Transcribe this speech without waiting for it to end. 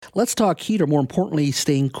Let's talk heat, or more importantly,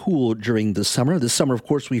 staying cool during the summer. This summer, of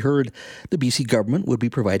course, we heard the BC government would be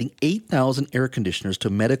providing 8,000 air conditioners to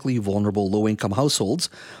medically vulnerable low-income households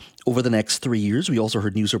over the next 3 years. We also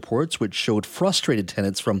heard news reports which showed frustrated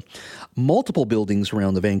tenants from multiple buildings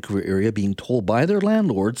around the Vancouver area being told by their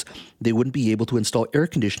landlords they wouldn't be able to install air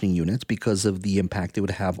conditioning units because of the impact they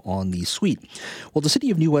would have on the suite. Well, the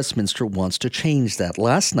City of New Westminster wants to change that.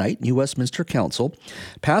 Last night, New Westminster Council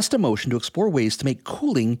passed a motion to explore ways to make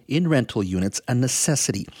cooling in rental units a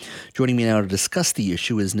necessity. Joining me now to discuss the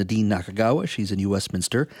issue is Nadine Nakagawa. She's a New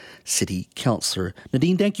Westminster City Councillor.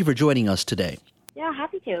 Nadine, thank you for joining us today. Yeah,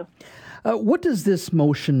 happy to. What does this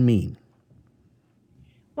motion mean?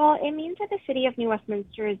 Well, it means that the City of New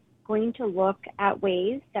Westminster is going to look at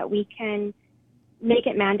ways that we can make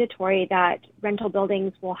it mandatory that rental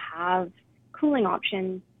buildings will have cooling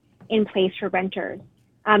options in place for renters.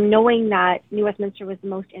 Knowing that New Westminster was the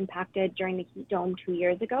most impacted during the heat dome 2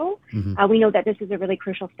 years ago, we know that this is a really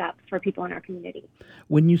crucial step for people in our community.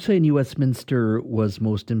 When you say New Westminster was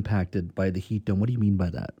most impacted by the heat dome, what do you mean by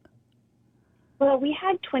that? Well, we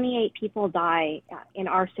had 28 people die in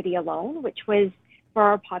our city alone, which was, for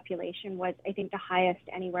our population, was, I think, the highest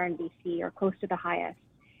anywhere in BC, or close to the highest.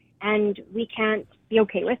 And we can't be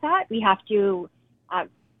okay with that. We have to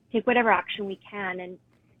take whatever action we can. And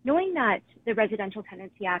knowing that the Residential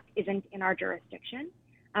Tenancy Act isn't in our jurisdiction,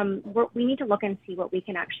 we need to look and see what we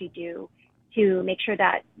can actually do to make sure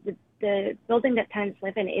that the building that tenants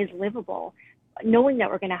live in is livable, knowing that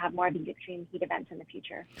we're going to have more of these extreme heat events in the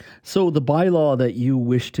future. So the bylaw that you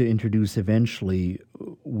wish to introduce eventually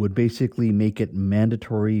would basically make it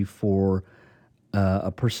mandatory for a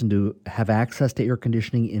person to have access to air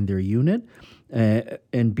conditioning in their unit?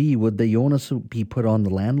 And B, would the onus be put on the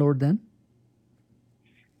landlord then?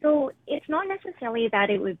 So it's not necessarily that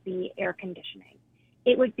it would be air conditioning.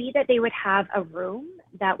 It would be that they would have a room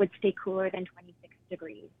that would stay cooler than 26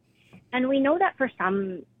 degrees. And we know that for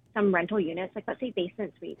some rental units, like let's say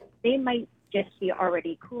basement suites, they might just be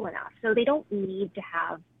already cool enough. So they don't need to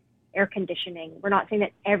have air conditioning. We're not saying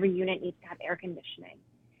that every unit needs to have air conditioning.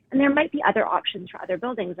 And there might be other options for other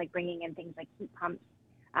buildings, like bringing in things like heat pumps,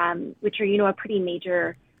 which are, a pretty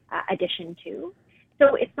major addition too.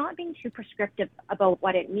 So it's not being too prescriptive about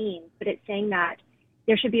what it means, but it's saying that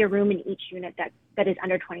there should be a room in each unit that is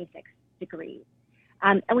under 26 degrees.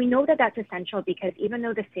 And we know that that's essential because even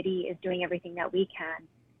though the city is doing everything that we can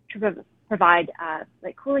to provide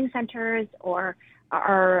like cooling centers, or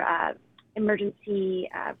our emergency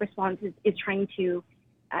responses is trying to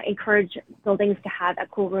encourage buildings to have a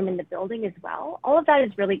cool room in the building as well. All of that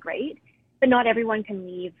is really great, but not everyone can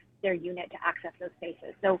leave their unit to access those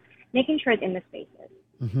spaces. So making sure it's in the spaces.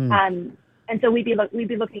 And so we'd be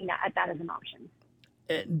looking at that as an option.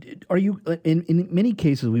 Are you in many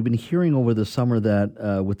cases? We've been hearing over the summer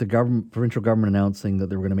that with the provincial government announcing that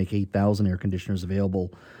they were going to make 8,000 air conditioners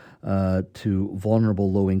available to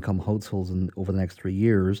vulnerable low-income households over the next 3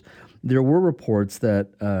 years, there were reports that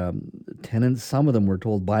tenants, some of them were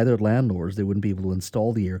told by their landlords they wouldn't be able to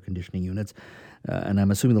install the air conditioning units, and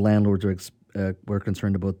I'm assuming the landlords were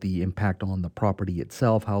concerned about the impact on the property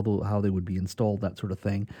itself, how they would be installed, that sort of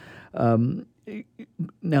thing.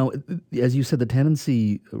 Now, as you said, the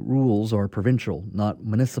tenancy rules are provincial, not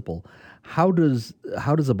municipal. How does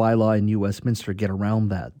a bylaw in New Westminster get around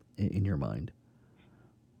that in your mind?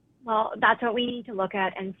 Well, that's what we need to look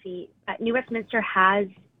at and see. New Westminster has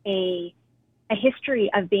a history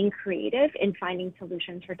of being creative in finding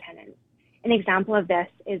solutions for tenants. An example of this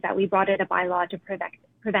is that we brought in a bylaw to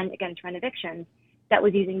prevent against rent evictions that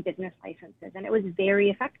was using business licenses, and it was very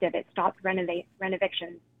effective. It stopped rent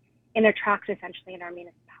evictions in their tracks, essentially, in our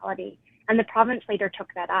municipality. And the province later took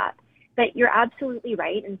that up. But you're absolutely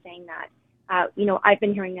right in saying that, I've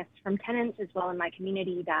been hearing this from tenants as well in my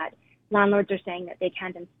community, that landlords are saying that they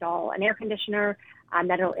can't install an air conditioner,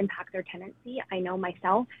 that it'll impact their tenancy. I know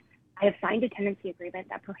myself, I have signed a tenancy agreement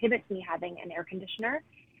that prohibits me having an air conditioner.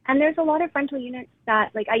 And there's a lot of rental units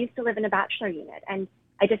that, like I used to live in a bachelor unit and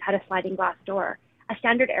I just had a sliding glass door. A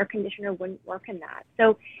standard air conditioner wouldn't work in that.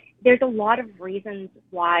 So there's a lot of reasons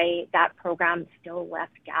why that program still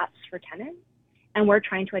left gaps for tenants. And we're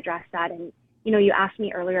trying to address that. And, you asked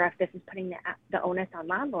me earlier if this is putting the onus on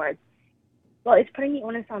landlords. Well, it's putting the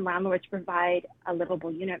onus on landlords to provide a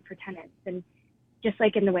livable unit for tenants. And just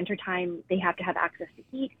like in the wintertime, they have to have access to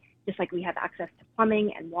heat, just like we have access to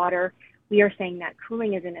plumbing and water. We are saying that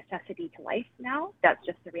cooling is a necessity to life now. That's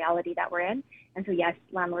just the reality that we're in. And so, yes,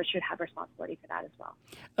 landlords should have responsibility for that as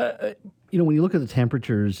well. When you look at the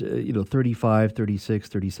temperatures, 35, 36,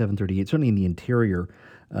 37, 38, certainly in the interior,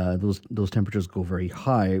 those temperatures go very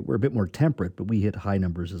high. We're a bit more temperate, but we hit high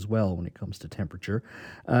numbers as well when it comes to temperature.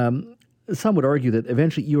 Some would argue that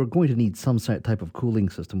eventually you are going to need some type of cooling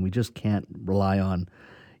system. We just can't rely on,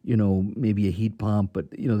 maybe a heat pump. But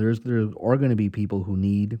there are going to be people who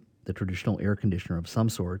need the traditional air conditioner of some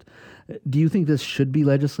sort. Do you think this should be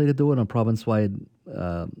legislated, though, on a province-wide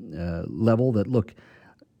level, that, look,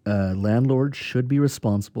 landlords should be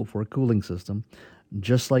responsible for a cooling system,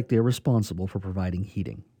 just like they're responsible for providing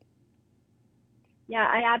heating? Yeah,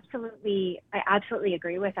 I absolutely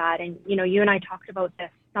agree with that. And, you and I talked about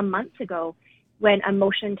this some months ago when a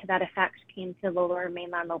motion to that effect came to Lower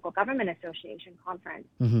Mainland Local Government Association conference.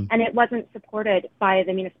 Mm-hmm. And it wasn't supported by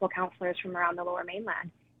the municipal councillors from around the Lower Mainland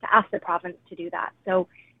to ask the province to do that. So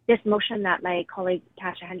this motion that my colleague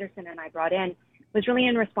Tasha Henderson and I brought in was really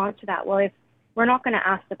in response to that. Well, if we're not going to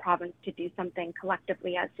ask the province to do something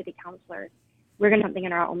collectively as city councillors, we're going to do something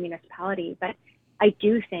in our own municipality. But I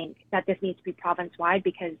do think that this needs to be province-wide,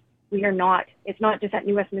 because it's not just that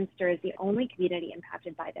New Westminster is the only community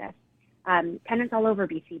impacted by this. Tenants all over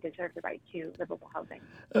BC deserve the right to livable housing.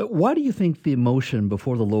 Why do you think the motion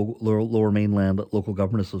before the Lower Mainland Local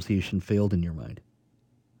Government Association failed in your mind?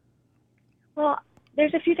 Well,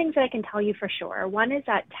 there's a few things that I can tell you for sure. One is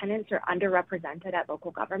that tenants are underrepresented at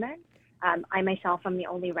local government. I myself am the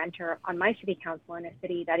only renter on my city council in a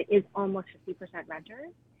city that is almost 50%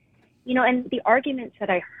 renters. And the arguments that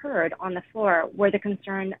I heard on the floor were the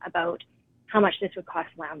concern about how much this would cost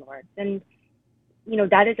landlords. And,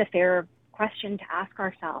 that is a fair question to ask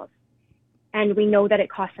ourselves. And we know that it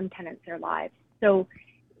costs some tenants their lives. So,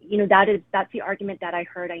 that's the argument that I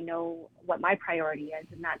heard. I know what my priority is,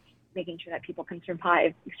 and that's making sure that people can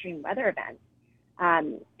survive extreme weather events.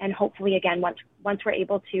 And hopefully, again, once we're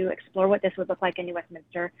able to explore what this would look like in New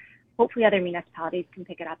Westminster, hopefully other municipalities can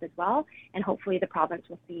pick it up as well, and hopefully the province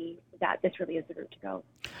will see that this really is the route to go.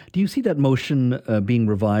 Do you see that motion being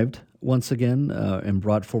revived once again and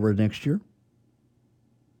brought forward next year?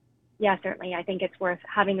 Yeah, certainly. I think it's worth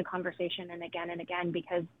having the conversation and again,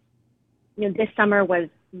 because this summer was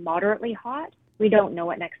moderately hot. We don't know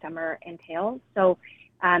what next summer entails. So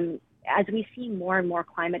as we see more and more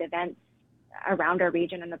climate events around our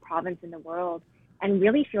region and the province and the world, and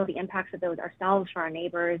really feel the impacts of those ourselves for our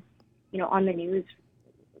neighbors, on the news,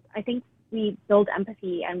 I think we build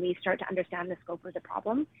empathy and we start to understand the scope of the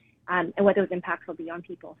problem and what those impacts will be on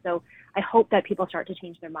people. So I hope that people start to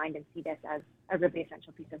change their mind and see this as a really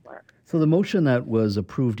essential piece of work. So the motion that was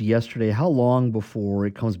approved yesterday, how long before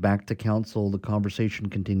it comes back to council, the conversation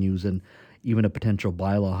continues, and even a potential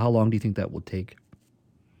bylaw? How long do you think that will take?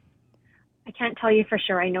 I can't tell you for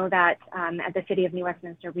sure. I know that at the City of New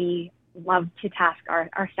Westminster, we love to task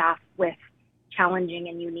our staff with challenging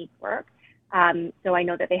and unique work. So I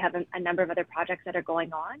know that they have a number of other projects that are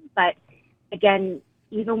going on. But again,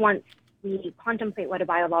 even once we contemplate what a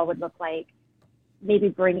bylaw would look like, maybe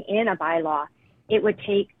bring in a bylaw, it would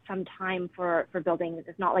take some time for buildings.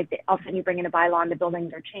 It's not like all of a sudden you bring in a bylaw and the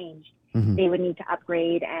buildings are changed. Mm-hmm. They would need to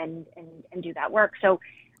upgrade and do that work. So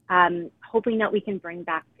hoping that we can bring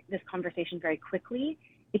back this conversation very quickly,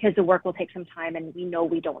 because the work will take some time, and we know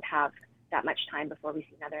we don't have that much time before we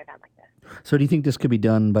see another event like this. So do you think this could be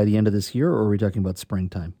done by the end of this year, or are we talking about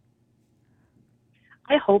springtime?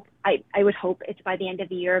 I would hope it's by the end of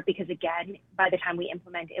the year, because again, by the time we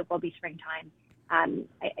implement, it will be springtime.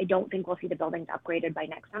 I don't think we'll see the buildings upgraded by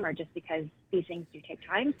next summer, just because these things do take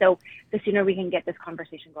time. So the sooner we can get this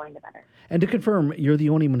conversation going, the better. And to confirm, you're the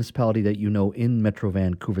only municipality that you know in Metro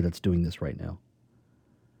Vancouver that's doing this right now?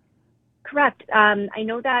 Correct. I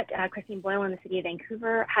know that Christine Boyle in the City of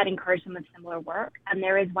Vancouver had encouraged some of similar work, and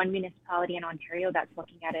there is one municipality in Ontario that's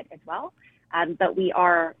looking at it as well. But we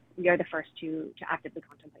are the first to actively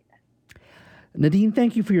contemplate this. Nadine,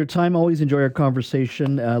 thank you for your time. Always enjoy our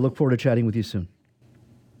conversation. Look forward to chatting with you soon.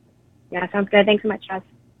 Yeah, sounds good. Thanks so much, Chaz.